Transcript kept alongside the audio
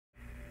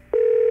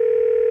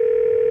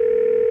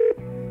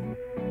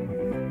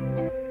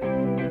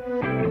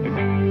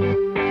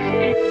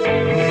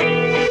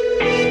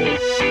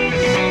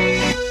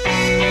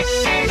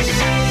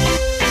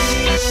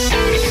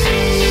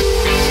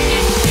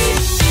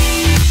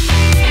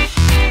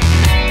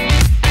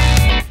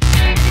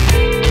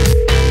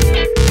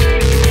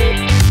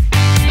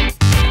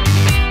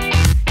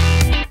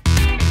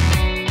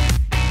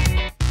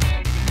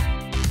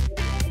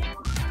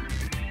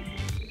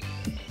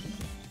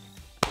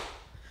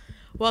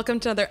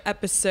Welcome to another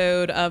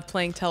episode of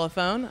Playing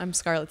Telephone. I'm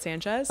Scarlett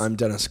Sanchez. I'm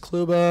Dennis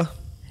Kluba.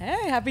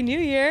 Hey, Happy New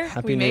Year.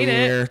 Happy New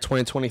Year,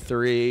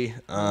 2023.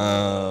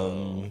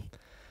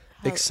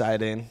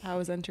 Exciting. How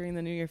was entering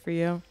the new year for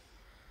you?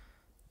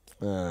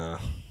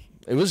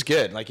 It was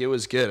good. It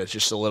was good. It's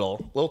just a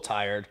little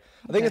tired.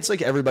 I think it's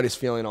like everybody's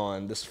feeling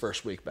on this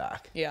first week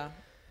back. Yeah.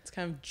 It's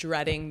kind of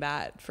dreading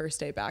that first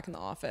day back in the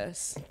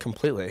office.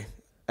 Completely.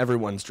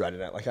 Everyone's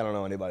dreading it. I don't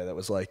know anybody that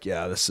was like,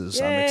 yeah, this is,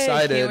 Yay, I'm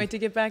excited. Can't wait to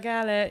get back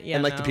at it. Yeah,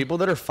 and the people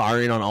that are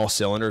firing on all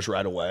cylinders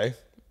right away,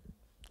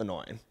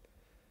 annoying.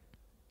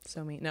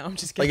 So mean. No, I'm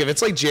just kidding. If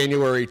it's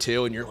January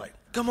 2 and you're like,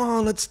 come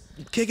on, let's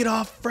kick it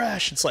off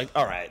fresh. It's all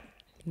right.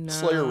 No.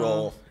 Slow your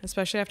roll.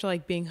 Especially after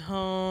being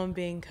home,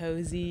 being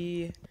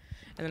cozy.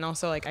 And then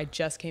also I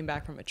just came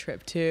back from a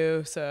trip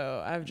too.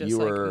 So I've just you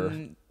were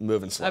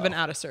moving slow. I've been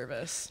out of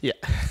service. Yeah.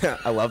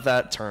 I love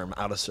that term,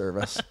 out of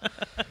service.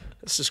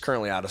 This is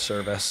currently out of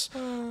service.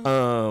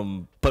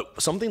 But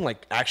something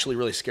actually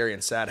really scary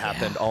and sad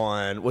happened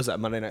on, was that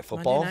Monday Night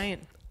Football? Monday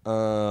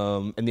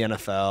night. In the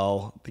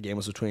NFL, the game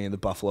was between the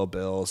Buffalo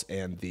Bills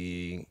and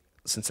the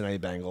Cincinnati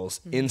Bengals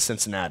in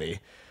Cincinnati,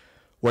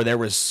 where there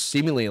was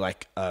seemingly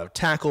a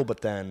tackle,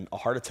 but then a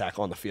heart attack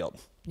on the field.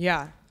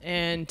 Yeah.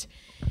 And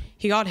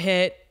he got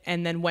hit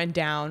and then went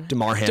down.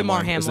 Damar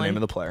Hamlin is the name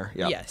of the player.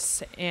 Yep.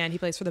 Yes. And he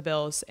plays for the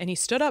Bills. And he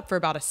stood up for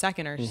about a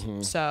second or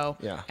so.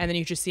 Yeah. And then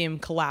you just see him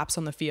collapse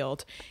on the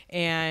field.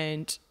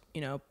 And,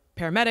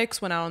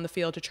 paramedics went out on the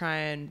field to try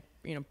and,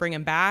 bring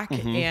him back.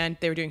 And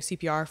they were doing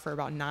CPR for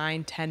about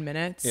 9-10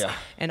 minutes. Yeah.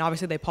 And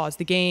obviously they paused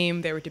the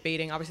game. They were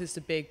debating. Obviously this is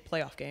a big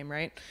playoff game,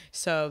 right?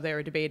 So they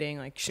were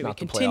debating, should we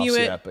continue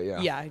it? Yet, but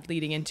yeah. Yeah,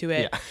 leading into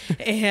it.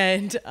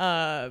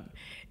 Yeah.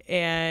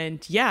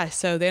 And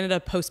so they ended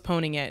up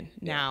postponing it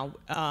now.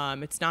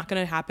 It's not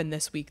going to happen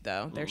this week,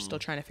 though. They're still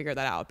trying to figure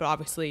that out. But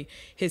obviously,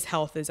 his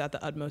health is at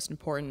the utmost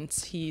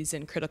importance. He's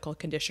in critical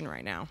condition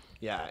right now.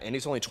 Yeah, and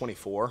he's only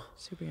 24.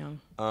 Super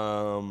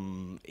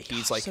young.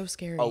 He's so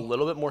scary. A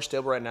little bit more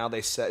stable right now.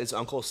 They said his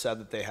uncle said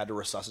that they had to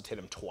resuscitate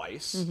him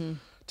twice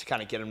to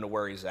kind of get him to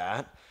where he's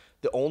at.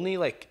 The only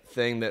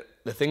thing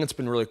that's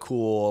been really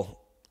cool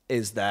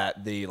is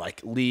that the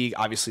league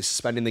obviously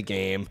suspending the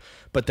game,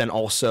 but then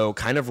also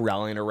kind of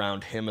rallying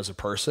around him as a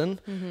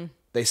person.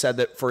 They said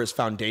that for his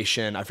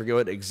foundation, I forget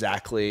what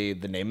exactly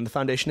the name of the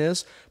foundation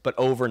is, but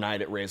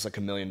overnight it raised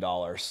 $1 million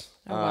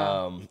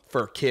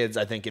for kids,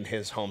 I think, in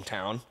his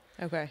hometown.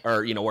 Okay.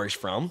 Or, where he's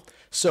from.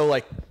 So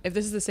if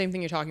this is the same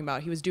thing you're talking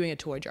about, he was doing a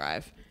toy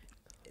drive.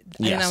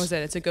 Yes. And that was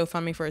it. It's a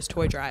GoFundMe for his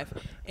toy drive.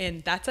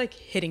 And that's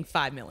hitting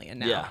 5 million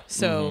now. Yeah.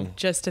 So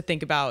just to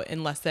think about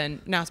in less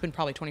than, now it's been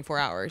probably 24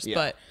 hours,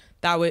 but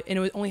and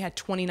it only had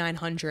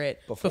 2,900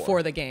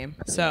 before the game.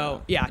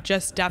 So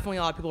just definitely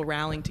a lot of people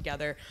rallying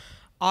together.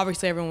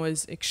 Obviously everyone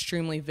was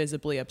extremely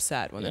visibly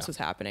upset when this was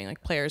happening.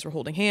 Players were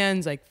holding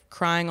hands,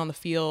 crying on the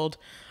field.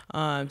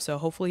 So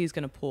hopefully he's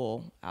going to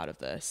pull out of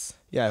this.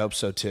 Yeah, I hope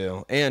so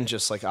too. And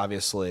just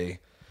obviously,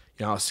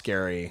 how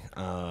scary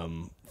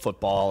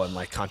football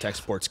and contact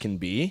sports can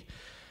be.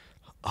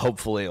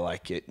 Hopefully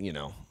it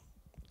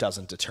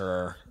doesn't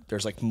deter.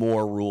 There's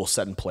more rules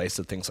set in place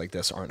that things like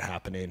this aren't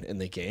happening in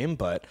the game,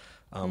 but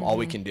all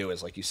we can do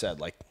is, like you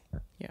said,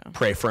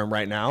 pray for him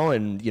right now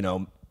and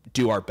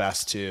do our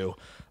best to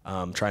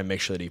try and make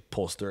sure that he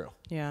pulls through.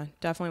 Yeah,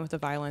 definitely with the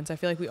violence. I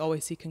feel we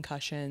always see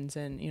concussions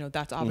and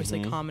that's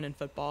obviously common in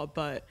football,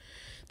 but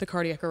the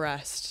cardiac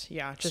arrest,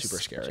 just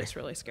super scary. Just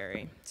really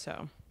scary.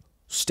 So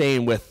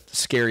staying with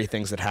scary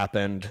things that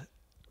happened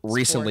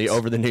recently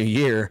over the new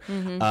year,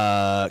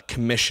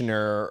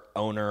 commissioner,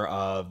 owner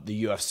of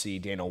the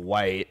UFC, Dana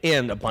White,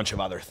 and a bunch of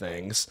other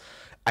things,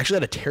 actually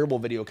had a terrible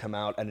video come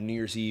out at a New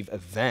Year's Eve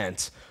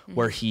event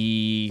where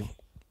he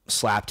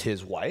slapped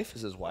his wife.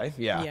 Is his wife?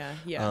 Yeah.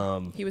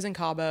 He was in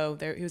Cabo.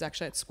 He was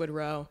actually at Squid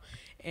Row.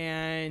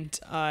 And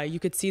you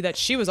could see that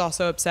she was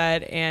also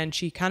upset, and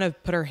she kind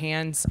of put her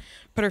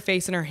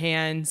face in her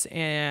hands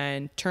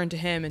and turned to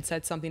him and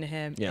said something to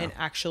him and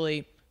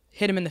actually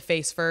hit him in the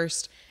face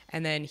first.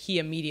 And then he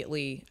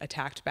immediately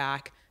attacked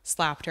back,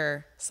 slapped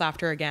her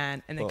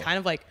again, and then kind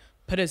of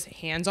put his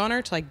hands on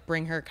her to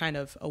bring her kind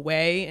of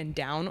away and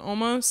down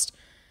almost.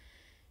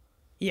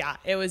 Yeah,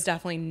 it was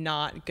definitely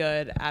not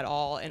good at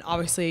all. And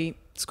obviously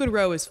Squid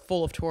Row is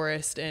full of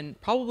tourists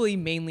and probably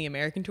mainly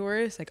American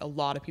tourists. A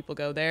lot of people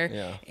go there.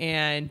 Yeah.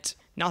 And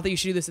not that you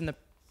should do this in the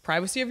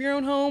privacy of your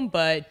own home,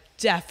 but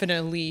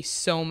definitely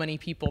so many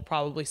people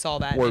probably saw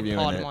that and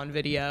caught him on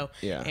video.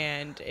 Yeah.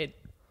 And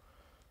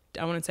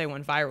I wouldn't say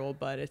went viral,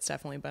 but it's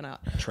definitely been out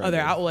other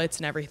outlets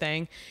and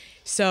everything.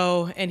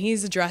 So, and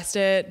he's addressed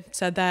it,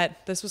 said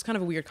that this was kind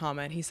of a weird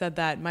comment. He said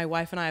that my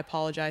wife and I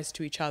apologized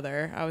to each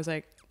other. I was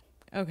like,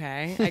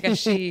 okay, I guess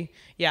she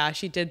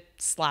did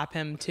slap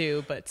him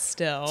too, but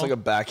still. It's a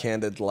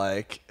backhanded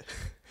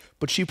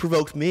but she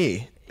provoked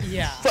me.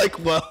 Yeah.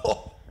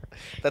 Well,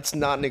 that's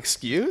not an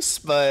excuse,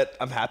 but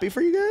I'm happy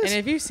for you guys. And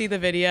if you see the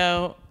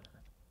video,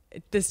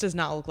 this does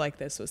not look like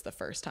this was the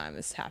first time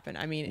this happened.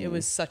 I mean, it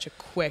was such a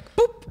quick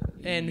boop.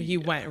 and he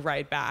went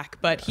right back.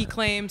 But he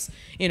claims,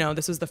 you know,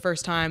 this was the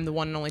first time, the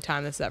one and only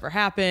time this ever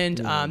happened.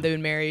 They've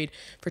been married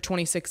for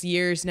 26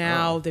 years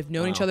now. They've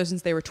known each other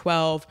since they were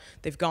 12.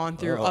 They've gone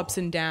through ups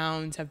and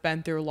downs, have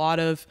been through a lot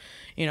of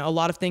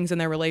things in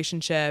their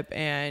relationship.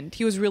 And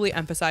he was really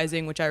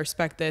emphasizing, which I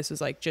respect this,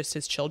 was like just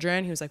his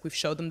children. He was like, we've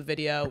showed them the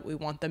video. We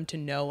want them to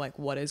know like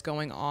what is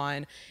going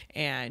on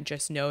and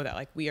just know that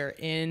like we are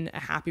in a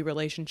happy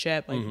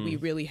relationship. Like we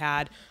really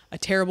had a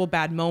terrible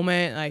bad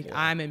moment. Like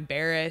I'm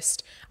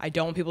embarrassed. I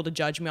don't want people to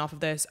judge me off of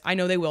this. I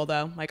know they will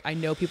though. Like I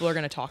know people are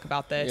going to talk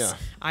about this. Yeah.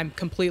 I'm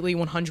completely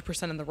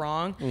 100% in the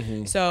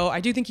wrong. So I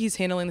do think he's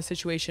handling the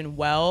situation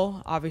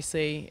well.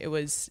 Obviously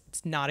it's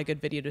not a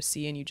good video to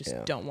see and you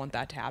just don't want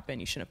that to happen.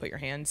 You shouldn't put your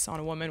hands on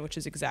a woman, which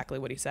is exactly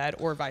what he said,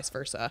 or vice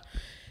versa.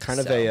 Kind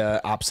of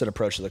a opposite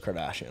approach to the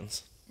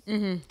Kardashians.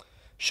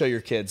 Show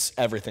your kids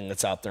everything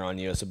that's out there on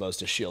you as opposed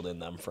to shielding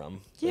them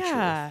from the truth.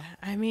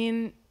 I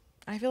mean,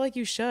 I feel like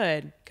you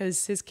should,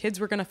 because his kids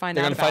were going to find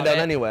out about it. They're going to find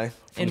out anyway.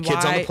 From the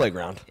kids on the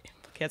playground.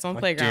 Kids on the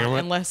playground,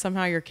 unless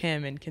somehow you're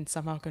Kim and can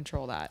somehow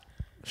control that.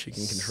 She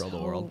can control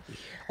the world.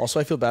 Also,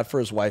 I feel bad for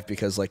his wife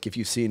because, like, if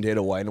you've seen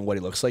Dana White and what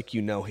he looks like,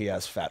 you know he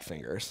has fat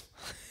fingers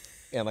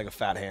and, like, a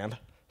fat hand.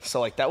 So,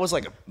 like, that was,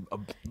 like, a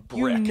brick.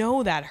 You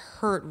know that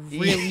hurt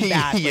really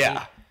badly.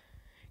 Yeah.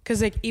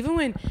 Because, like, even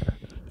when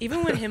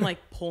him, like,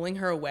 pulling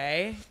her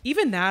away,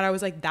 even that, I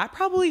was like, that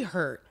probably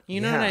hurt.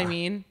 You know what I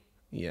mean?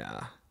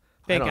 Yeah.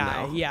 Big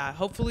guy. Know. Yeah.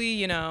 Hopefully,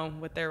 you know,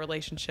 with their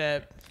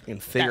relationship, you can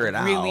figure it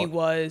out. Really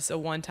was a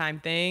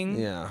one-time thing.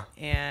 Yeah.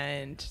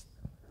 And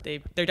they're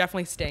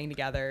definitely staying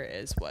together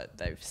is what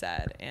they've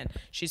said. And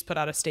she's put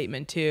out a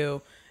statement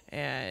too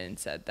and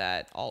said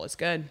that all is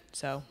good.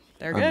 So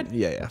they're good.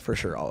 Yeah, for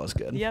sure. All is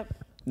good. Yep.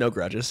 No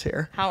grudges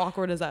here. How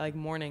awkward is that? Like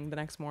the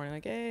next morning,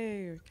 like,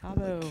 hey,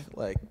 Cabo.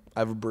 Like I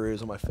have a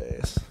bruise on my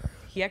face.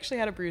 He actually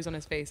had a bruise on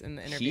his face in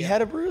the interview. He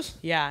had a bruise?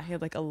 Yeah, he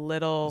had like a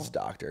little. It's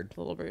doctored.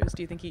 Little bruise.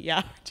 Do you think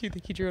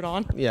he drew it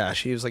on? Yeah,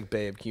 she was like,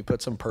 babe, can you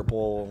put some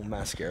purple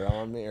mascara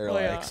on me or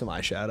some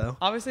eyeshadow?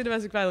 Obviously,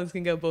 domestic violence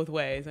can go both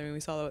ways. I mean, we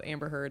saw that with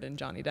Amber Heard and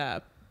Johnny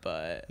Depp,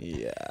 but.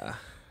 Yeah,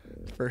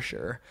 for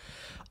sure.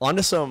 On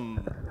to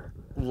some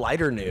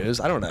lighter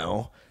news. I don't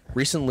know.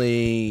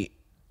 Recently,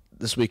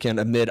 this weekend,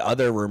 amid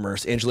other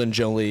rumors, Angelina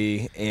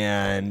Jolie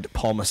and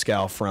Paul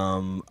Mescal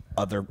from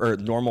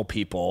Normal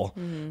People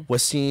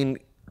was seen.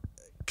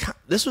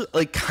 This was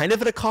like kind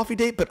of at a coffee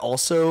date, but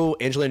also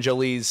Angelina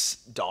Jolie's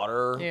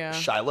daughter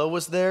Shiloh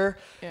was there.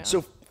 Yeah.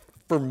 So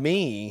for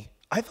me,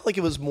 I felt like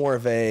it was more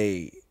of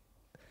a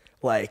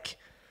like.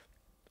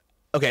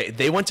 Okay,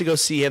 they went to go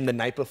see him the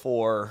night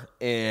before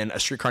in A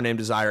Streetcar Named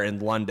Desire in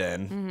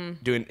London,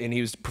 and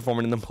he was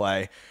performing in the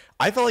play.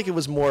 I felt like it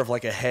was more of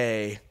like a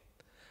hey.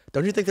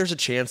 Don't you think there's a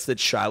chance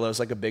that Shiloh's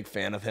like a big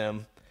fan of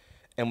him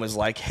and was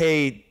like,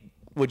 hey,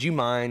 would you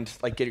mind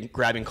like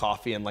grabbing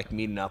coffee and like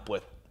meeting up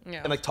with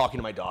and like talking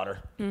to my daughter?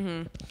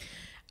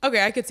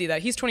 Okay, I could see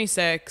that. He's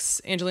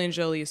 26, Angelina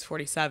Jolie is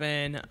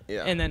 47,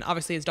 and then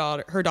obviously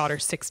her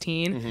daughter's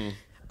 16.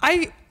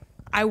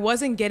 I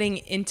wasn't getting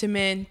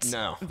intimate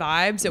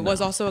vibes. It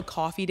was also a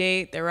coffee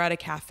date. They were at a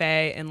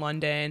cafe in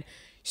London.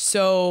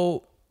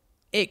 So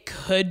it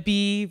could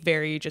be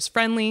very just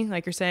friendly,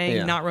 like you're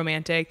saying, not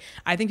romantic.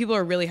 I think people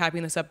are really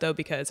hyping this up, though,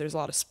 because there's a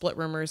lot of split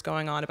rumors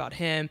going on about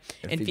him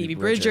and Phoebe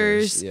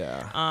Bridgers.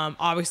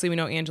 Obviously, we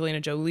know Angelina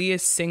Jolie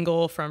is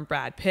single from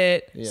Brad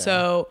Pitt.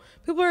 So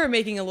people are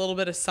making a little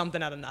bit of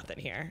something out of nothing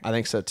here. I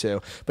think so,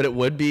 too. But it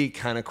would be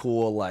kind of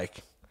cool,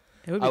 like...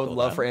 I would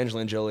love for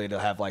Angelina Jolie to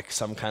have like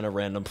some kind of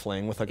random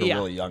fling with like a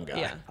really young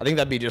guy. I think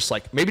that'd be just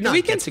like maybe not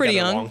get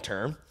together long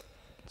term.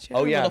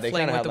 Oh yeah, they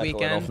kind of have like a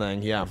little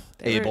thing. Yeah,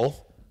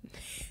 Abel.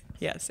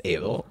 Yes,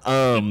 Abel.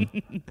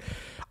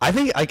 I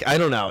think I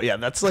don't know. Yeah,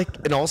 that's like,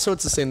 and also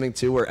it's the same thing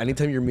too. Where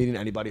anytime you're meeting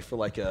anybody for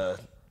like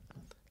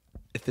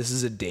if this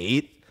is a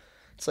date,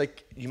 it's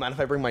like, you mind if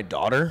I bring my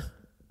daughter?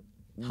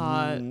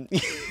 Hot.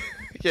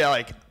 Yeah,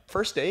 like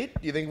first date.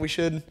 Do you think we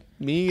should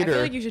meet? I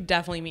feel like you should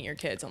definitely meet your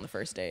kids on the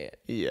first date.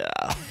 Yeah,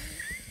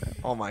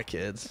 all my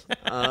kids.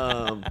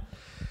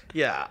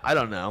 Yeah, I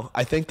don't know.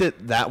 I think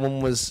that one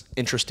was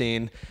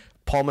interesting.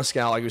 Paul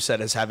Mescal, like you said,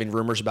 is having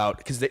rumors about,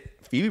 because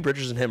Phoebe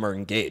Bridgers and him are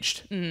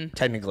engaged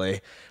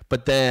technically,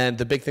 but then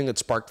the big thing that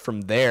sparked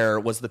from there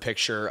was the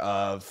picture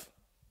of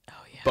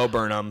Bo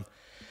Burnham,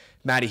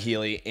 Maddie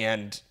Healy,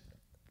 and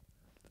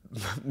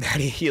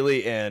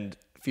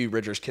Phoebe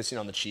Bridgers kissing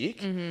on the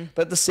cheek.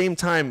 But at the same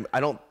time, I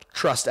don't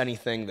trust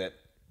anything that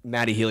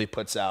Maddie Healy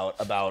puts out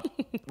about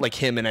like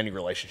him in any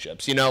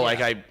relationships. You know,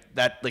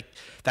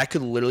 that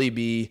could literally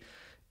be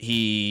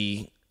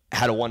he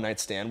had a one night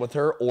stand with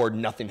her or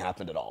nothing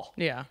happened at all.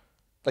 Yeah.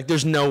 Like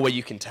there's no way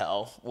you can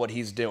tell what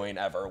he's doing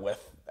ever with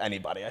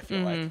anybody, I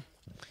feel like.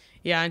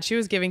 Yeah, and she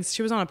was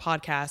on a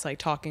podcast like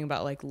talking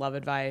about like love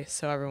advice,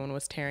 so everyone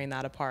was tearing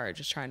that apart,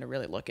 just trying to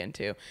really look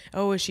into,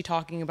 is she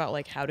talking about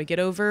like how to get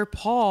over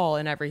Paul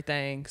and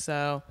everything?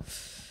 So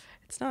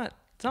it's not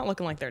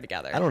looking like they're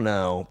together. I don't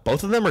know.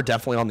 Both of them are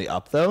definitely on the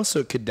up though, so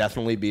it could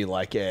definitely be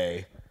like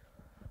we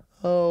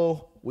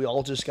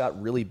all just got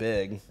really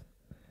big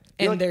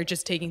And they're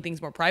just taking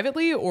things more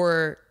privately,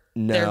 or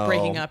they're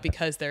breaking up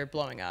because they're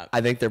blowing up?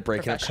 I think they're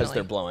breaking up because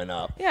they're blowing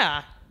up.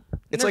 Yeah.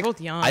 It's they're like,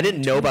 both young. I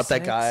didn't know about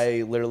that 26.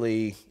 guy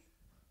literally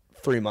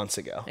 3 months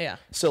ago. Yeah.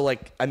 So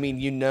like, I mean,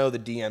 you know, the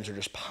DMs are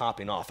just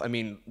popping off. I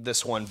mean,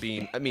 this one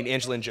being,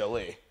 Angelina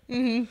Jolie.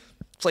 Mm-hmm.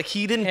 It's like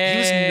he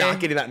was not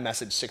getting that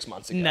message 6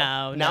 months ago.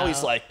 Now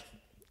he's like,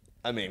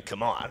 I mean,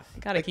 come on.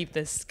 Gotta keep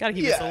this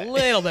a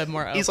little bit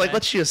more open. He's like,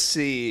 let's just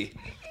see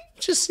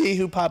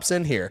who pops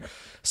in here.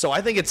 So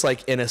I think it's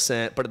like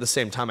innocent, but at the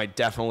same time, I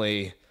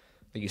definitely,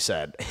 like you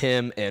said,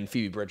 him and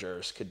Phoebe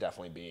Bridgers could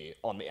definitely be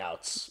on the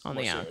outs.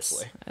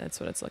 Seriously. That's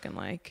what it's looking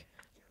like.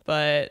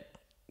 But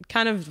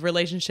kind of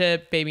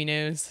relationship baby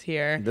news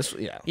here.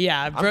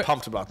 Yeah. I'm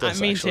pumped about this.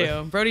 Me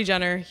too. Brody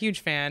Jenner, huge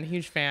fan.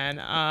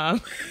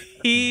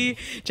 He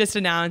just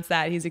announced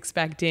that he's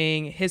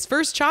expecting his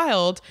first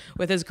child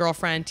with his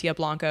girlfriend Tia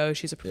Blanco.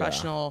 She's a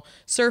professional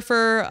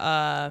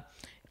surfer.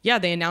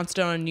 They announced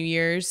it on New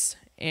Year's,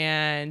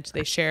 and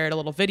they shared a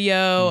little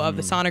video of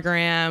the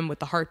sonogram with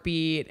the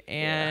heartbeat.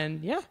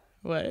 And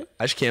what?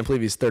 I just can't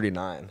believe he's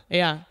 39.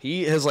 Yeah.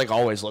 He has like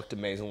always looked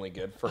amazingly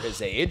good for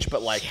his age,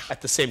 but like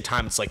at the same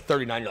time, it's like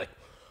 39. You're like,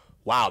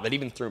 wow, that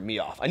even threw me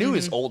off. I knew he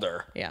was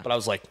older, but I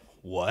was like,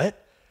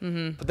 what?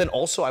 Mm-hmm. But then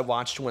also I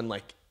watched when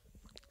like,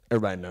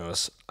 everybody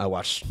knows I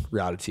watch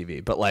reality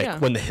TV, but like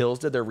when the Hills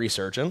did their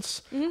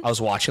resurgence, I was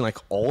watching like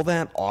all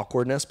that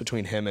awkwardness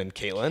between him and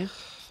Kaitlyn.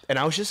 And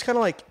I was just kind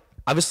of like,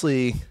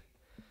 obviously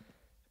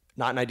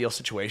not an ideal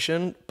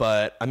situation,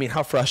 but I mean,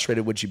 how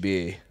frustrated would you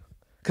be?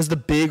 Because the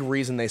big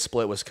reason they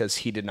split was because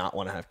he did not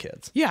want to have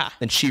kids. Yeah.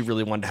 And she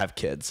really wanted to have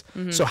kids.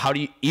 Mm-hmm. So how do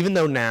you, even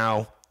though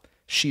now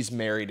she's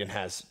married and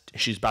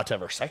she's about to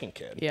have her second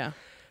kid. Yeah.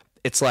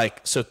 It's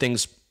like, so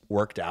things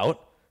worked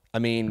out. I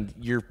mean,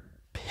 you're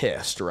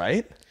pissed,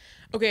 right?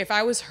 Okay, if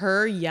I was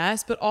her,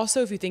 yes. But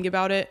also, if you think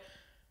about it,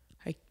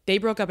 like, they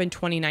broke up in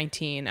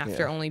 2019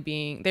 after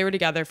they were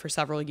together for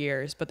several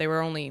years, but they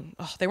weren't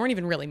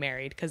even really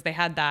married because they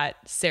had that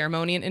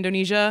ceremony in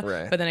Indonesia.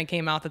 Right. But then it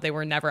came out that they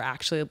were never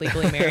actually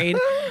legally married.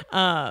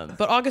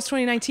 But August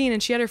 2019,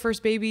 and she had her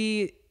first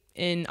baby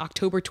in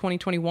October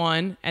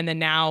 2021. And then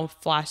now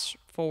flash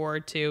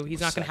forward to, he's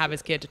not going to have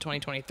his kid to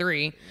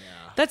 2023. Yeah.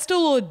 That's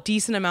still a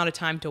decent amount of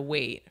time to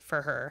wait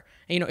for her.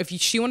 And, you know, if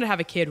she wanted to have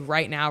a kid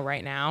right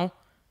now,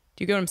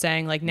 do you get what I'm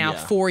saying? Like now,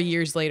 4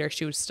 years later,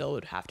 she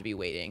would have to be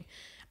waiting.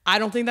 I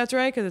don't think that's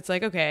right, because it's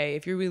like, okay,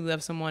 if you really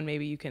love someone,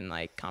 maybe you can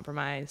like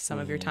compromise some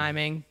of your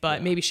timing.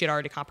 But maybe she had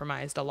already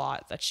compromised a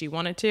lot that she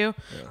wanted to. Yeah.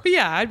 But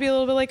I'd be a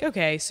little bit like,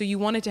 okay, so you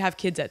wanted to have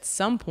kids at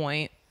some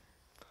point.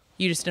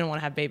 You just didn't want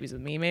to have babies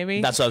with me,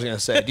 maybe? That's what I was going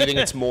to say. Do you think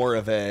it's more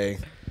of a,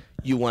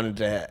 you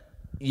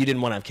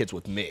didn't want to have kids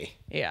with me?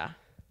 Yeah.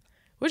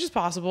 Which is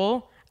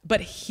possible.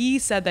 But he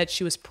said that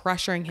she was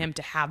pressuring him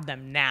to have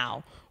them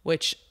now,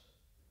 which...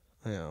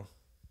 Yeah.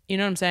 You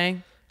know what I'm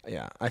saying?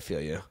 Yeah, I feel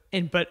you.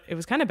 But it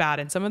was kind of bad.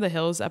 In some of the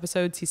Hills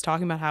episodes, he's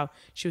talking about how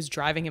she was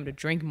driving him to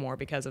drink more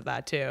because of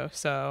that too.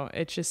 So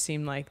it just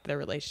seemed like their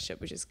relationship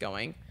was just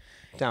going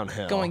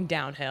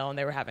downhill, and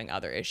they were having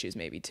other issues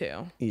maybe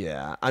too.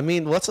 Yeah. I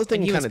mean, what's the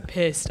thing? And he was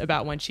pissed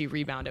about when she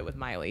rebounded with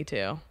Miley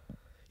too.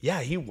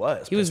 Yeah, he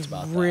was. He was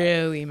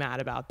really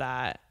mad about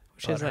that.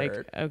 Which is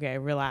like, okay,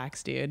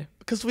 relax, dude.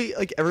 Because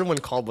everyone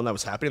called when that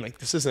was happening, like,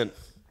 this isn't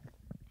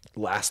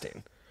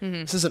lasting.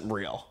 Mm-hmm. This isn't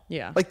real.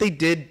 Yeah. Like, they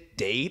did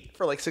date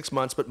for like 6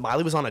 months, but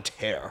Miley was on a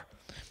tear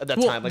at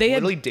that time. Like,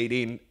 literally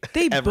dating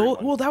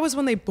everyone. That was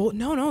when they both,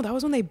 that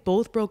was when they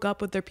both broke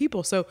up with their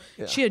people. So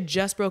she had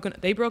just she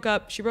broke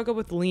up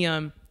with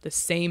Liam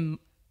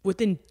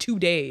within 2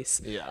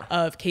 days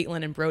of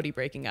Kaitlyn and Brody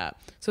breaking up.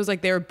 So it was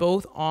like they were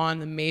both on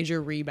the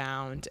major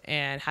rebound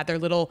and had their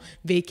little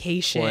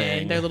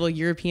vacation, their little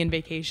European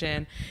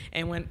vacation,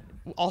 and went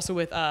also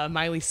with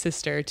Miley's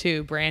sister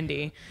too,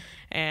 Brandy.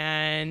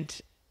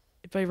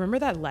 But I remember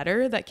that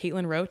letter that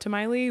Kaitlyn wrote to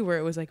Miley where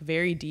it was like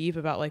very deep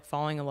about like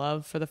falling in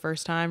love for the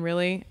first time,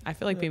 really. I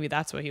feel like maybe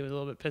that's what he was a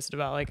little bit pissed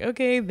about. Like,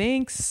 okay,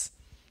 thanks.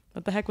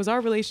 What the heck was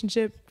our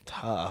relationship?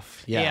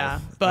 Tough.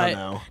 Yeah.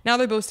 But now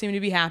they both seem to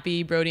be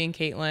happy, Brody and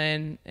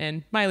Kaitlyn,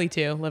 and Miley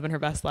too, living her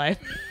best life.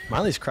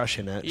 Miley's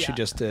crushing it. Yeah. She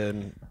just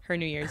did her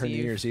New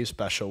Year's Eve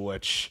special,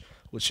 which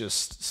was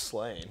just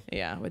slaying.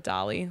 Yeah, with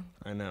Dolly.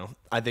 I know.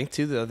 I think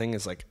too, the other thing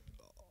is like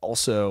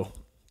also...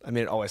 I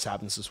mean, it always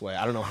happens this way.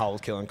 I don't know how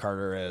old Kaitlyn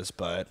Carter is,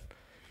 but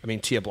I mean,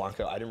 Tia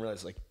Blanco, I didn't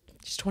realize like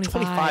she's 25.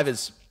 25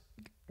 is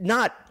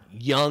not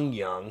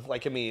young.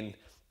 Like, I mean,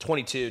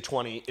 22,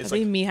 20 is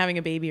like me having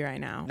a baby right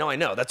now. No, I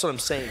know. That's what I'm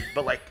saying.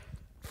 But like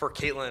for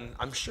Kaitlyn,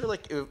 I'm sure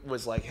like it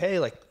was like, hey,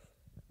 like,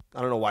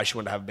 I don't know why she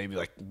wanted to have a baby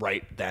like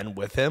right then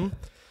with him,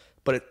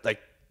 but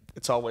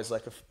it's always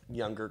like a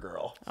younger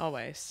girl.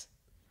 Always.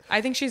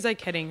 I think she's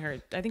like I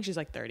think she's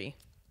like 30.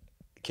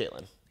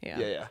 Kaitlyn.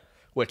 Yeah.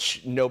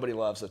 Which nobody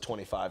loves a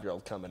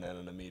 25-year-old coming in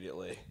and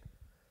immediately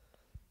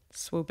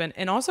swooping.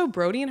 And also,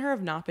 Brody and her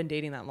have not been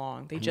dating that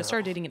long. They just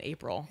started dating in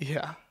April.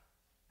 Yeah.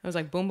 It was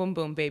like boom, boom,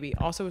 boom, baby.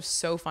 Also, it was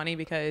so funny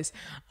because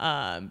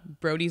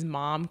Brody's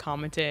mom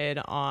commented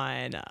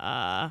on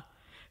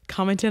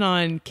commented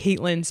on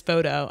Kaitlyn's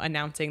photo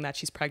announcing that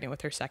she's pregnant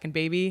with her second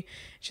baby.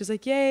 She was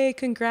like, "Yay,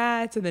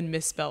 congrats!" and then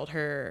misspelled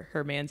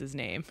her man's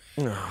name.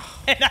 And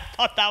I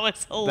thought that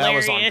was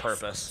hilarious. That was on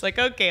purpose. It's like,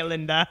 okay,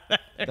 Linda.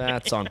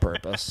 That's on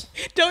purpose.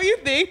 Don't you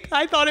think?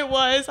 I thought it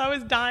was. I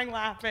was dying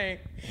laughing.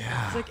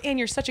 Yeah. It's like, and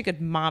you're such a good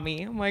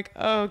mommy. I'm like,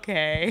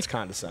 okay. It's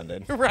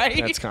condescending. Right?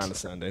 That's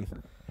condescending.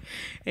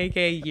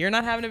 AK, you're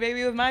not having a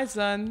baby with my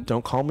son.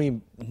 Don't call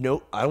me.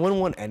 No, I wouldn't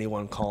want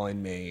anyone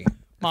calling me.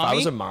 Mommy? If I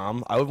was a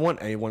mom, I would want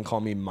anyone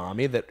calling me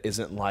mommy that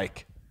isn't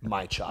like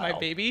my child. My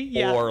baby?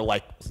 Yeah. Or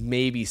like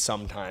maybe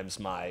sometimes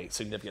my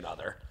significant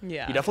other.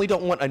 Yeah. You definitely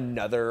don't want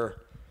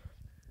another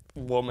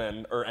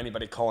woman or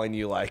anybody calling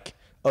you like,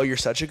 oh, you're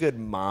such a good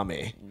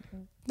mommy.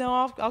 No,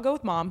 I'll go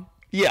with mom.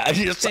 Yeah,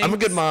 I'm a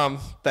good mom.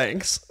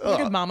 Thanks. I'm a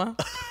good mama.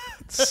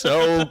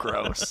 So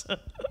gross.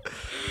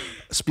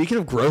 Speaking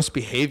of gross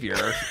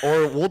behavior,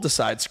 or we'll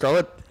decide,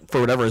 Scarlett, for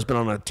whatever, has been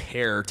on a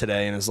tear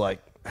today and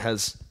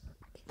has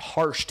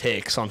harsh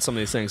takes on some of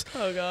these things.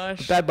 Oh,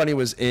 gosh. Bad Bunny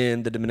was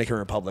in the Dominican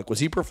Republic. Was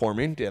he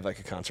performing? Did he have like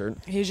a concert?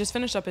 He just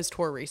finished up his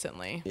tour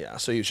recently. Yeah,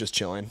 so he was just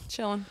chilling.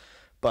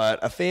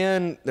 But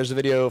there's a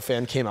video, a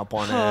fan came up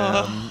on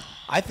him.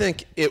 I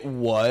think it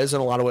was, in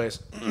a lot of ways,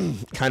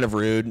 kind of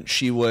rude.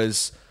 She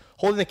was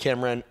holding the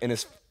camera in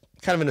his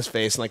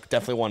face and like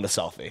definitely wanted a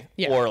selfie.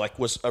 Yeah. Or like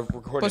was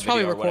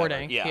probably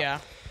recording. Yeah.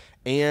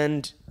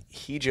 And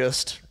he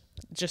just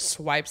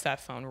swipes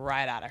that phone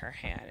right out of her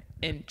hand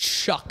and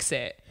chucks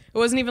it. It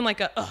wasn't even like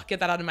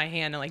get that out of my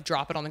hand and like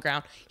drop it on the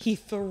ground. He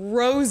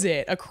throws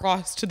it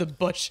across to the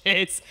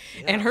bushes.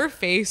 Yeah. And her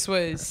face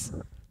was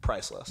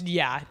priceless.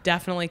 Yeah,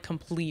 definitely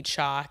complete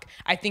shock.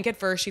 I think at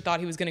first she thought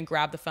he was going to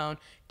grab the phone,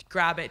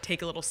 grab it,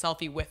 take a little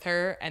selfie with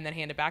her, and then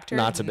hand it back to her.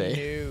 Not to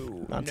be.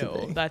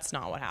 No, that's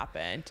not what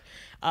happened.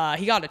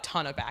 He got a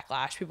ton of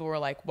backlash. People were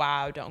like,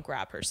 wow, don't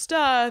grab her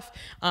stuff.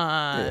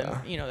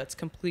 That's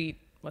complete,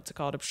 what's it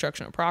called,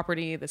 obstruction of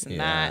property, this and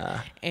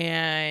that.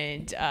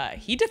 And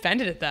he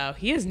defended it, though.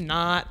 He is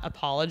not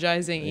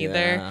apologizing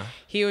either. Yeah.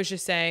 He was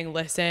just saying,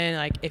 listen,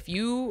 like, if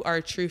you are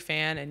a true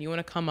fan and you want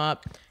to come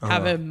up,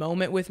 have a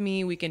moment with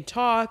me, we can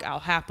talk. I'll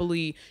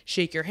happily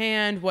shake your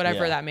hand,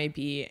 whatever that may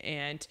be.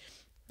 And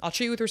I'll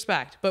treat you with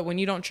respect. But when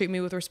you don't treat me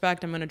with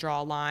respect, I'm going to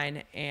draw a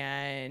line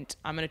and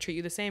I'm going to treat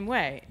you the same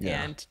way.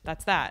 Yeah. And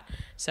that's that.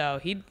 So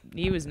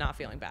he was not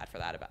feeling bad for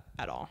that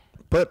at all.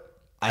 But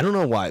I don't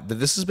know why, but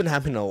this has been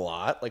happening a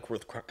lot, like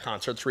with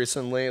concerts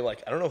recently.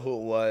 Like, I don't know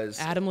who it was.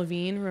 Adam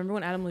Levine. Remember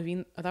when Adam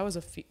Levine? Oh, that was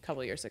a couple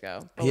of years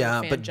ago.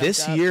 Yeah, but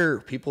this year,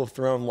 people have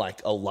thrown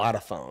like a lot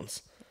of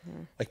phones.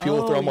 Mm-hmm. Like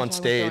people throw them on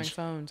stage.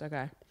 Phones,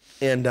 okay.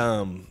 And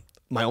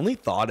my only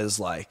thought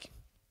is like,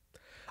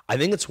 I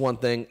think it's one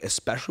thing,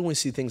 especially when we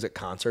see things at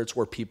concerts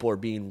where people are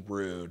being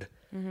rude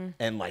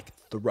and like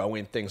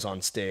throwing things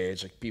on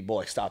stage, like people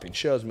like stopping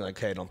shows and be like,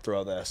 hey, don't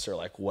throw this or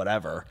like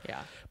whatever.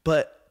 Yeah.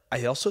 But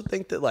I also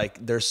think that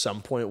like there's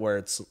some point where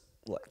it's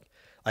like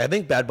I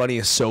think Bad Bunny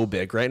is so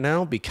big right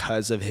now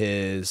because of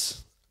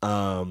his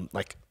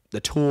like the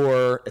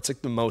tour. It's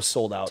like the most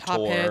sold out top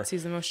tour. Hits.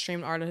 He's the most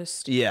streamed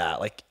artist. Yeah,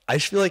 like I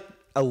just feel like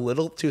a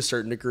little to a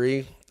certain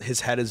degree,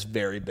 his head is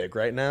very big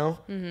right now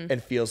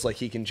and feels like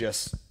he can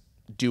just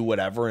do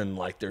whatever and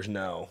like there's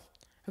no.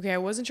 Okay, I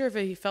wasn't sure if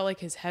he felt like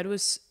his head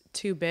was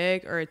too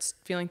big or it's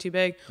feeling too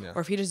big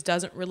or if he just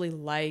doesn't really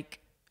like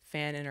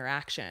fan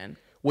interaction.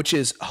 Which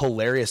is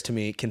hilarious to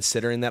me,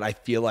 considering that I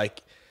feel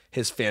like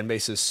his fan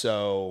base is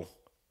so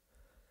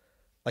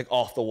like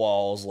off the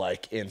walls,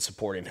 like in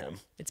supporting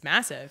him. It's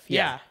massive,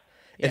 yeah.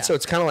 And so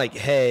it's kind of like,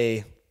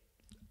 hey,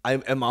 I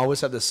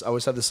always have this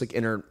like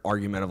inner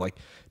argument of like,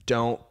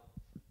 don't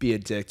be a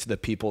dick to the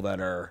people that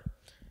are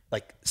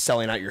like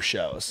selling out your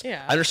shows.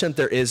 Yeah, I understand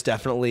there is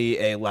definitely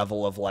a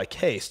level of like,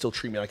 hey, still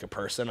treat me like a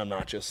person. I'm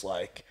not just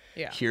like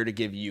here to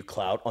give you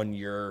clout on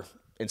your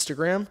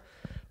Instagram,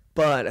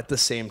 but at the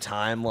same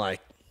time, like.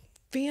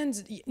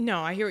 Fans,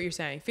 no, I hear what you're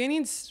saying.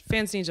 Fans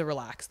need to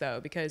relax though,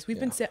 because we've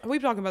been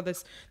talking about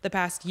this the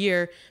past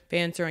year.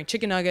 Fans throwing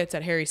chicken nuggets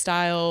at Harry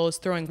Styles,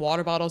 throwing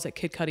water bottles at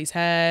Kid Cudi's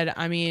head.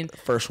 I mean, the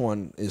first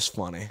one is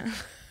funny.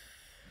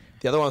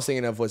 The other one I was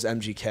thinking of was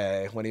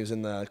MGK when he was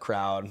in the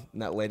crowd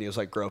and that lady was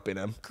like groping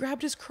him,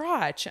 grabbed his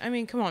crotch. I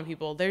mean, come on,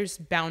 people. There's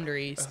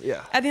boundaries.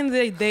 Yeah. At the end of the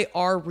day, they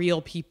are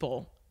real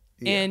people,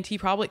 and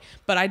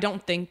but I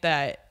don't think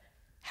that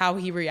how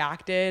he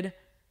reacted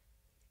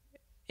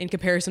in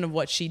comparison of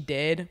what she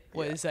did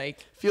was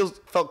like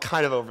felt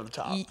kind of over the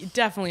top.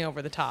 Definitely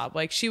over the top.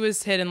 Like she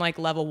was hitting like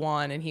level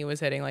 1 and he was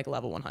hitting like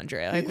level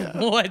 100. Like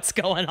what's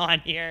going on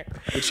here?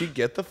 Did she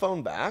get the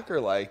phone back or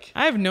like?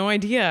 I have no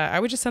idea. I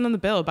would just send him the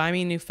bill, buy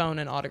me a new phone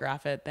and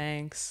autograph it.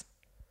 Thanks.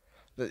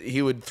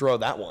 He would throw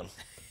that one.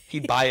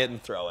 He'd buy it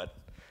and throw it.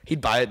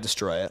 He'd buy it,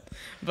 destroy it.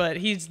 But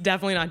he's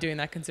definitely not doing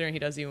that considering he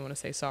doesn't even want to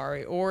say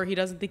sorry or he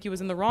doesn't think he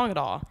was in the wrong at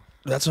all.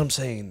 That's what I'm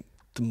saying.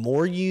 The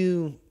more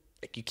you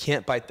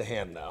can't bite the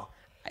hand though.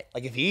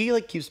 Like if he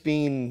like keeps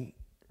being,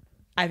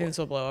 I think this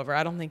will blow over.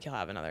 I don't think he'll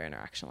have another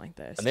interaction like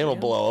this. And then it'll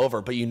blow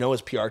over. But you know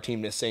his PR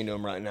team is saying to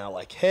him right now,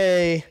 like,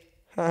 "Hey,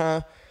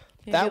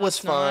 That was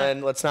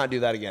fun. Let's not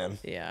do that again.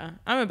 Yeah.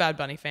 I'm a Bad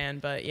Bunny fan,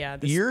 but yeah.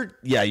 You're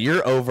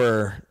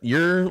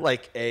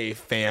like a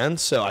fan,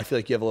 so I feel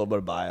like you have a little bit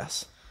of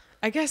bias.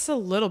 I guess a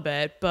little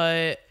bit,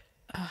 but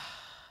I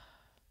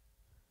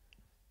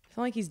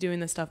feel like he's doing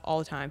this stuff all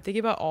the time. Thinking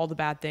about all the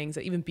bad things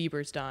that even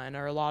Bieber's done,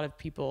 or a lot of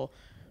people,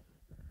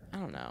 I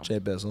don't know. Jay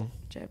Bizzle.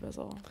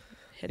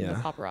 Hitting the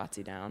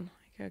paparazzi down.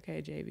 Like,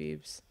 okay, Jay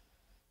Biebs.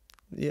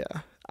 Yeah.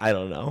 I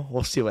don't know.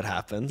 We'll see what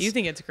happens. You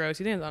think it's gross.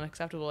 You think it's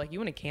unacceptable. Like, you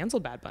want to cancel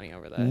Bad Bunny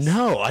over this.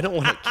 No, I don't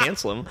want to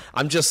cancel him.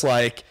 I'm just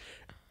like,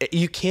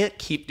 you can't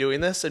keep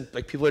doing this, and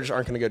like people just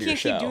aren't going to go to your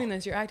show. You can't keep doing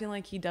this. You're acting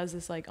like he does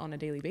this like on a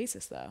daily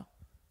basis, though.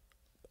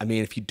 I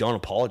mean, if you don't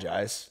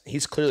apologize,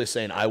 he's clearly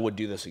saying, I would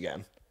do this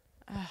again.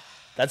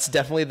 That's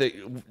definitely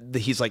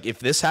he's like, if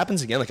this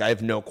happens again, like I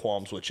have no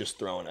qualms with just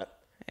throwing it.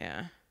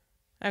 Yeah.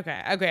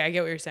 Okay, I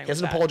get what you're saying. He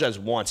hasn't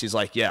apologized once. He's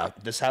like, yeah,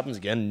 this happens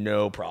again,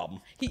 no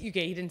problem. He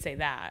didn't say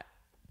that.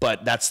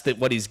 But that's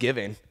what he's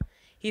giving.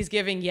 He's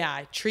giving,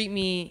 treat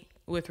me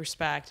with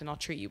respect, and I'll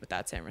treat you with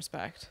that same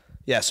respect.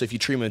 Yeah, so if you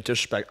treat me with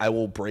disrespect, I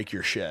will break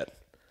your shit.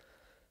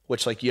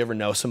 Which, like, you ever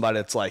know somebody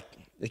that's like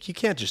you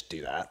can't just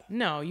do that.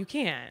 No, you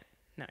can't.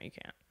 No, you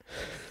can't.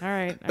 All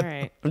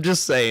right. I'm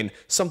just saying,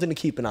 something to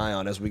keep an eye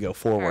on as we go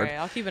forward. All right,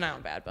 I'll keep an eye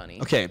on Bad Bunny.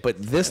 Okay, but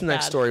this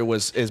next story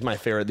is my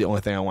favorite, the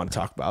only thing I want to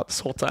talk about this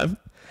whole time.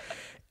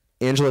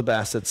 Angela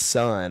Bassett's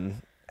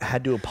son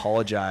had to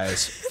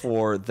apologize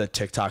for the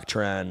TikTok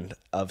trend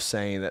of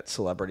saying that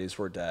celebrities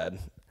were dead.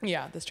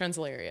 Yeah, this trend's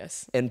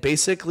hilarious. And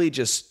basically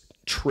just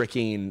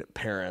tricking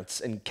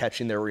parents and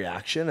catching their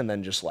reaction and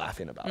then just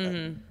laughing about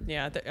it.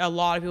 Yeah, a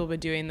lot of people have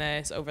been doing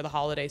this over the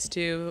holidays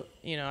too.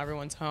 You know,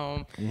 everyone's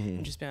home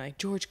and just being like,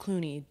 George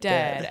Clooney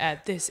dead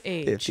at this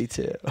age.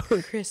 52.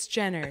 Kris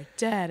Jenner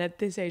dead at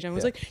this age. I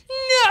was like,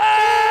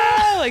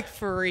 no! Like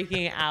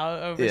freaking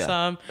out over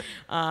some.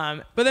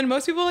 But then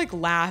most people like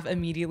laugh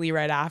immediately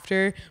right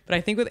after. But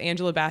I think with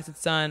Angela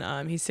Bassett's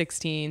son, he's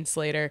 16,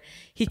 Slater,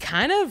 he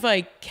kind of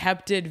like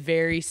kept it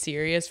very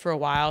serious for a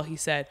while. He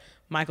said,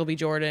 Michael B.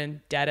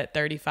 Jordan dead at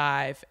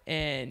 35,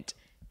 and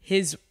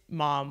his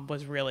mom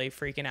was really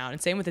freaking out, and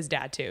same with his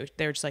dad too.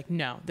 They were just like,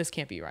 no, this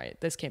can't be right.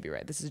 This can't be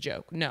right. This is a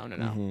joke. No.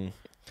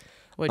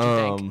 What'd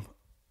you think?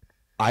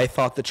 I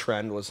thought the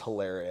trend was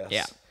hilarious.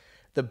 Yeah.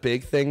 The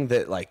big thing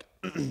that like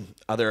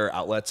other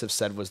outlets have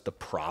said was the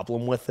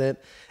problem with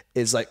it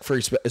is like, for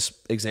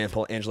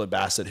example, Angela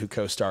Bassett, who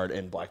co-starred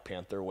in Black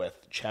Panther with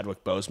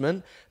Chadwick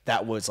Boseman,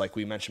 that was, like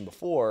we mentioned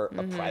before,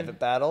 a private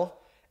battle.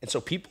 And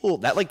so people,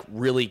 that like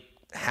really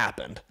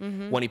happened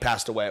when he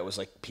passed away. It was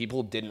like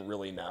people didn't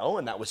really know,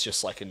 and that was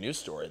just like a news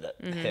story that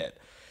hit.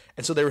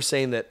 And so they were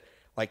saying that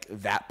like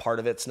that part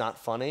of it's not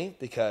funny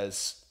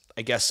because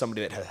I guess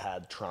somebody that had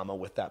had trauma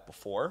with that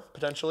before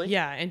potentially.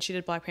 Yeah, and she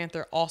did Black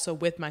Panther also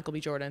with Michael B.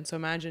 Jordan. So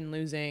imagine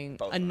losing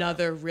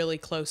another really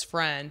close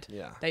friend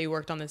that you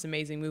worked on this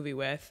amazing movie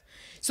with.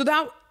 So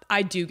that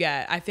I do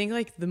get. I think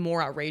like the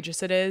more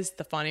outrageous it is,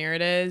 the funnier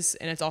it is,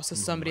 and it's also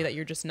somebody that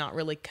you're just not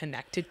really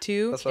connected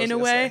to in a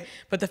way. Say.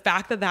 But the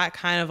fact that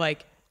kind of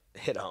like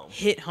hit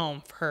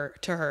home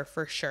to her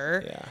for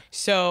sure. Yeah.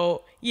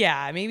 So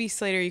yeah, maybe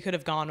Slater, you could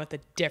have gone with a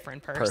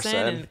different person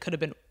and it could have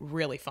been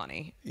really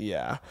funny.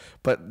 Yeah,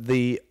 but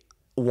the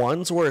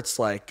ones where it's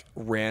like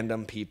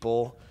random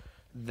people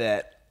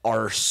that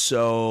are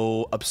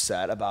so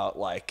upset about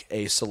like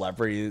a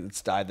celebrity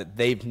that's died that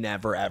they've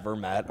never ever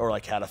met or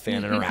like had a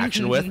fan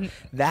interaction with,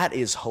 that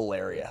is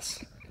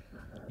hilarious.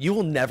 You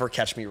will never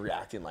catch me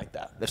reacting like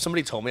that. If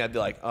somebody told me, I'd be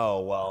like,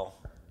 oh well,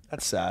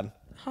 that's sad.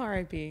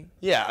 R.I.P.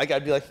 Yeah, like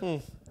I'd be like,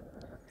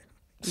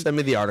 send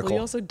me the article. Well,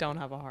 you also don't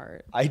have a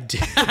heart. I do.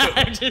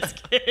 I'm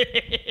just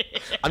kidding.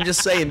 I'm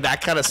just saying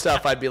that kind of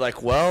stuff. I'd be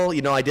like, well,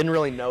 you know, I didn't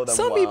really know them.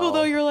 Some people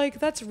though, you're like,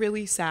 that's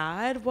really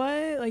sad.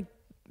 What? Like,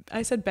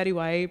 I said Betty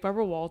White,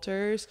 Barbara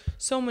Walters,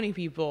 so many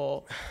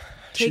people.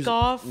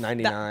 Takeoff.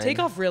 99.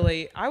 Takeoff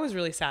really, I was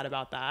really sad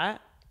about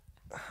that.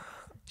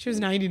 She was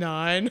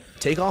 99.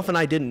 Takeoff and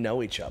I didn't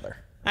know each other.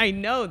 I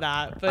know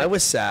that, but I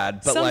was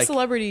sad. But some like,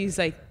 celebrities,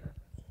 like,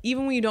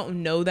 even when you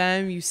don't know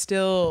them, you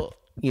still...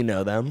 You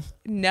know them?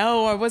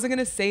 No, I wasn't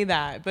going to say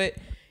that, but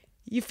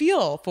you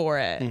feel for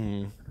it.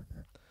 Mm-hmm.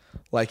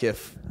 Like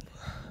if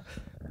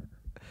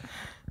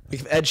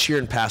Ed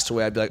Sheeran passed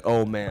away, I'd be like,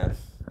 oh man,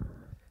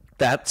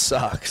 that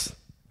sucks.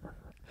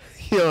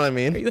 You know what I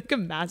mean? Are you like a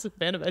massive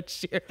fan of Ed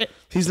Sheeran?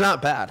 He's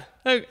not bad.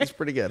 Okay. He's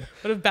pretty good.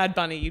 What if Bad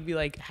Bunny? You'd be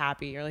like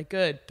happy. You're like,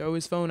 good. Throw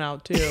his phone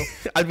out too.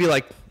 I'd be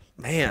like,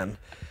 man,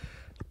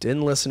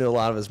 didn't listen to a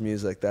lot of his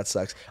music. That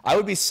sucks. I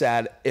would be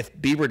sad if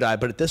Bieber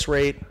died, but at this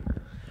rate,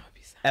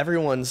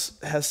 everyone's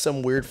has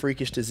some weird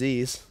freakish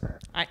disease.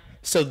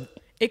 So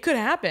it could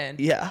happen.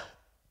 Yeah.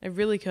 It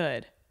really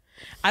could.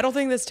 I don't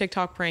think this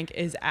TikTok prank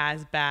is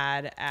as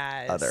bad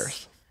as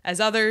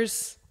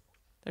others.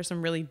 There's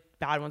some really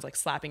bad ones like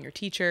slapping your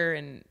teacher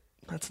and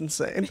that's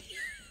insane.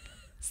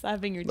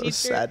 Slapping your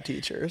Those teacher. Sad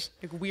teachers.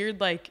 Like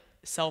weird like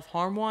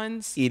self-harm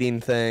ones.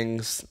 Eating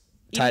things.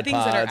 Tide things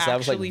Pods. that are actually That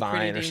was like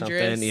Vine or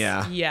something.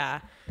 Yeah. Yeah.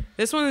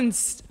 This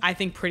one's I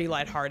think pretty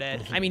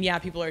lighthearted. I mean, yeah,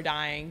 people are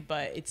dying,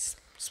 but it's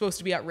supposed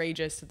to be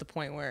outrageous to the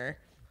point where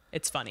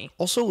it's funny.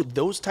 Also,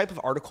 those type of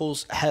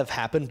articles have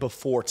happened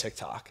before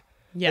TikTok.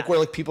 Yeah. Like where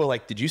like people are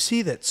like, did you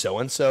see that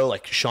so-and-so,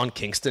 like Sean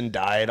Kingston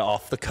died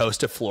off the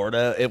coast of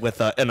Florida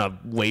in a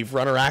wave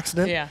runner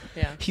accident? Yeah,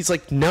 yeah. He's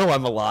like, no,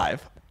 I'm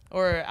alive.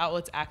 Or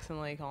outlets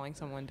accidentally calling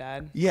someone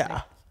dead. Yeah.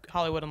 Like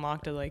Hollywood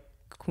Unlocked to like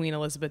Queen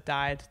Elizabeth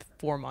died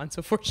 4 months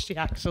before she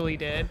actually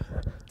did.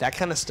 That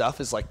kind of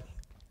stuff is like,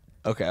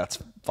 okay, that's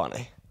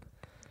funny.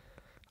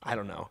 I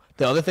don't know.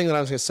 The other thing that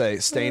I was going to say,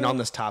 staying on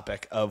this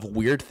topic of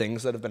weird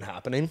things that have been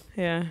happening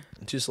Yeah.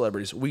 to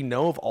celebrities. We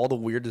know of all the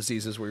weird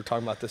diseases we were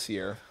talking about this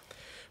year,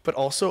 but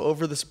also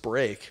over this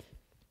break,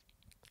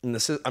 and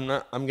this is, I'm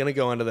going to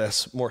go into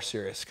this more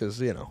serious because,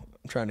 you know,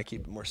 I'm trying to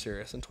keep it more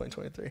serious in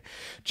 2023.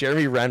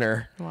 Jeremy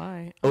Renner,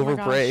 Why? over my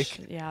gosh.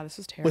 break, Yeah, this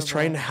is terrible. was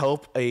trying to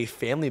help a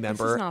family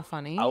member not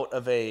funny. out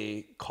of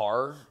a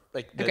car.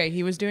 Okay,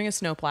 he was doing a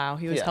snowplow.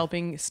 He was Yeah.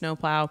 helping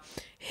snowplow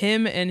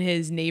him and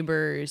his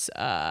neighbor's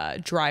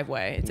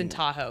driveway. It's in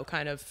Tahoe,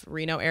 kind of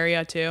Reno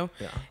area too.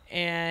 Yeah.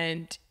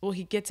 And well,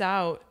 he gets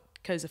out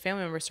because a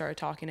family member started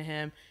talking to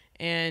him,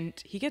 and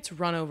he gets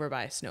run over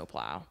by a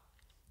snowplow.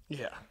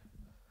 Yeah.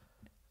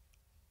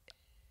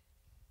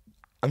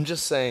 I'm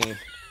just saying.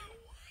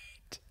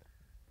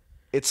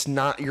 It's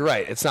not. You're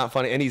right. It's not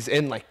funny, and he's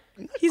in like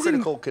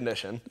critical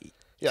condition.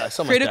 Yeah,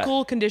 something Critical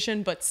like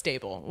condition, but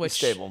stable. Which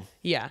stable.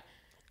 Yeah. that.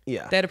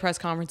 Yeah. They had a press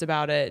conference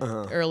about it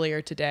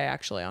earlier today,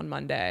 actually on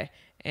Monday,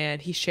 and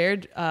he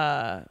shared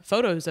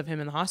photos of him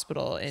in the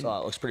hospital. And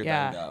Saw it. Looks pretty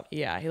yeah, banged up.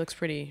 Yeah, he looks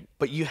pretty.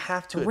 But you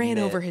have to Ran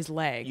admit, over his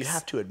legs. You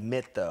have to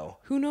admit, though.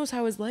 Who knows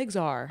how his legs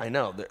are? I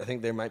know. I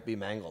think they might be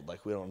mangled.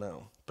 Like we don't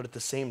know. But at the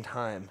same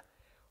time,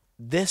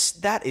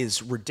 that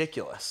is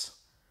ridiculous.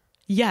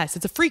 Yes,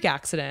 it's a freak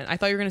accident. I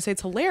thought you were gonna say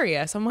it's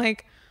hilarious. I'm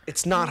like,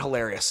 It's not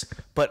hilarious.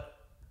 But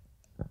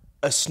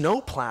a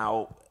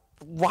snowplow.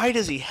 Why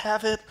does he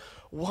have it?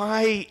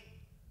 Why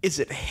is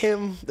it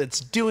him that's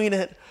doing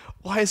it?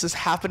 Why is this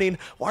happening?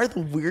 Why are the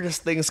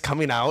weirdest things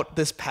coming out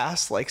this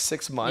past like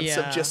 6 months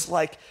Yeah. of just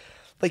like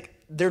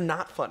they're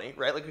not funny,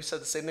 right? Like we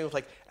said the same thing with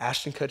like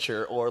Ashton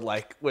Kutcher or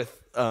like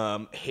with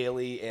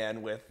Haley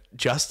and with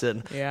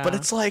Justin. Yeah. But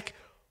it's like,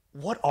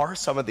 what are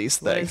some of these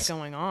things? what is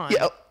going on?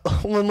 Yeah,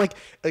 well, like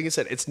I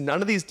said, it's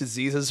none of these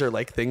diseases or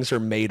like things are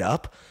made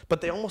up,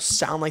 but they almost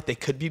sound like they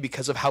could be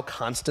because of how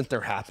constant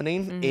they're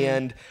happening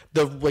and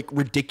the like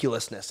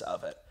ridiculousness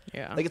of it.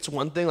 Yeah. Like it's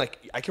one thing, like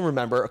I can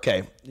remember,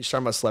 okay, you're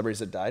talking about celebrities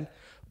that died.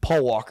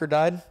 Paul Walker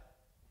died,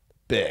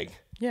 big,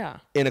 Yeah.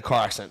 in a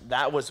car accident.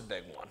 That was a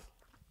big one.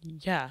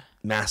 Yeah.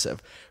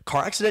 Massive.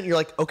 Car accident, you're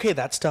like, okay,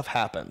 that stuff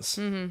happens.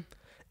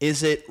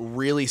 Is it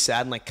really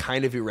sad and like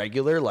kind of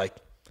irregular? Like,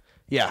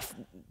 yeah,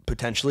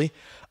 potentially.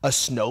 A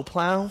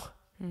snowplow,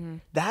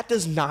 that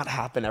does not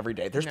happen every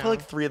day. There's probably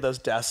like 3 of those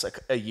deaths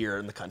a year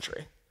in the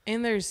country.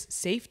 And there's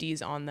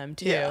safeties on them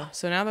too. Yeah.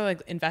 So now they're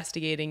like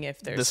investigating if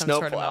there's The some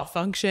sort of snowplow.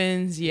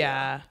 malfunctions.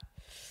 Yeah.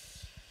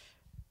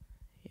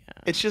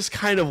 It's just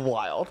kind of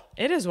wild.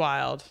 It is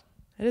wild.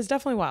 It is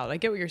definitely wild. I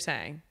get what you're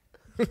saying.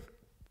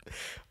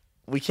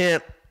 We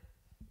can't,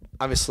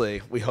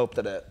 obviously, we hope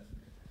that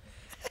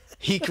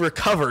he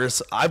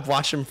recovers. I've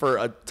watched him for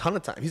a ton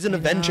of time. He's an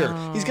Avenger.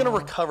 He's going to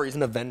recover. He's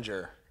an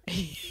Avenger.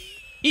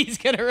 He's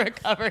gonna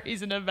recover.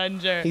 He's an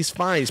Avenger. He's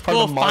fine. He's part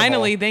well, of the Marvel.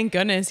 finally, thank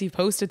goodness he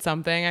posted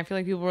something. I feel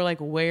like people were like,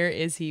 "Where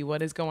is he?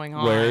 What is going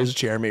on? Where is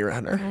Jeremy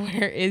Renner?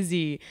 Where is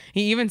he?"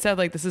 He even said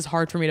like, "This is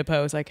hard for me to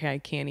post. Like, I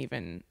can't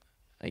even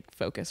like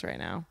focus right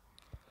now."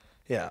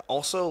 Yeah.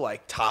 Also,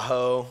 like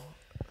Tahoe.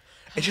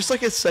 It's just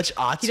like it's such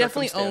odd He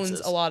definitely circumstances.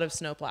 owns a lot of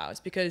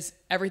snowplows because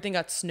everything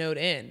got snowed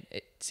in.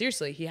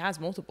 Seriously, he has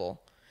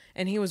multiple.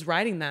 And he was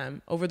riding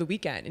them over the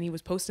weekend and he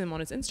was posting them on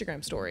his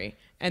Instagram story.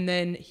 And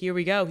then here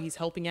we go. He's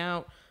helping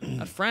out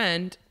a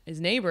friend,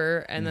 his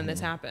neighbor, and then this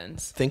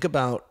happens. Think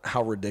about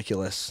how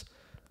ridiculous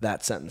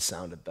that sentence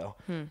sounded, though.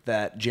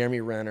 That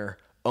Jeremy Renner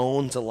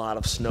owns a lot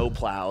of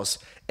snowplows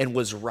and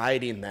was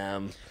riding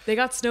them They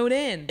got snowed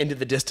in. into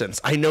the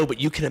distance. I know,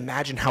 but you can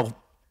imagine how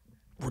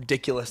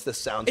ridiculous this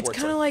sounds. It's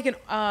kind of like an,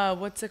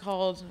 what's it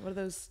called? What are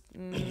those?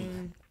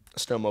 a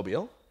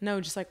snowmobile.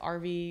 No, just like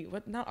RV.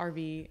 What? Not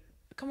RV.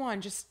 Come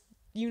on, just,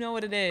 you know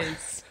what it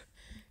is.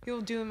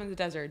 People do them in the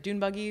desert. Dune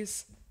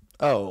buggies.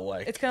 Oh,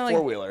 like It's kind of like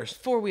four-wheelers.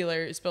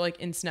 Four-wheelers, but like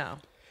in snow.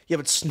 Yeah,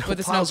 but With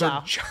a snowplows snowplow.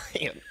 are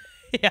giant.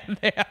 Yeah,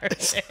 they are.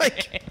 It's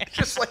like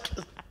just like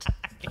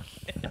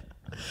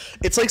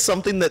it's like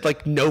something that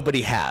like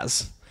nobody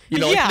has. You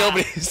know, Yeah. like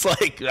nobody's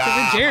like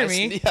my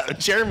Jeremy. yeah,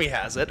 Jeremy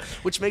has it,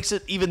 which makes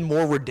it even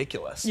more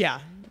ridiculous. Yeah.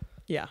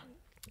 Yeah.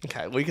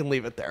 Okay, we can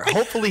leave it there.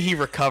 Hopefully he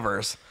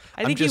recovers.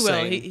 I think I'm he just will.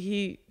 saying,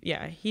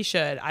 He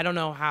should. I don't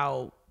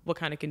know what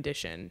kind of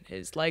condition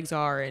his legs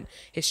are and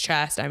his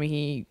chest. I mean,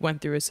 he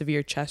went through a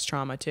severe chest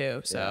trauma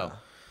too. So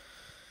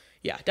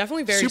yeah,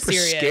 definitely very Super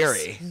serious.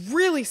 scary.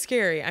 Really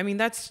scary. I mean,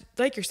 that's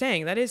like you're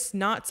saying, that is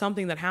not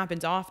something that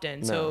happens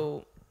often.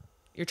 So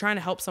you're trying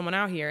to help someone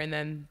out here and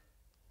then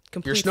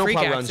complete your snowplow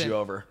freak runs accident. you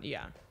over.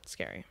 Yeah,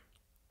 scary.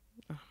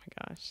 Oh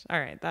my gosh. All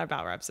right, that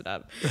about wraps it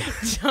up.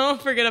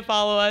 Don't forget to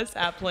follow us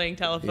at Playing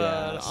Telephone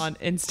Yes. on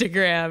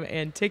Instagram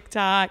and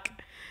TikTok.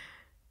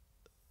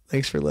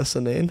 Thanks for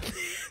listening.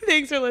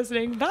 Thanks for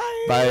listening.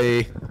 Bye.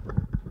 Bye.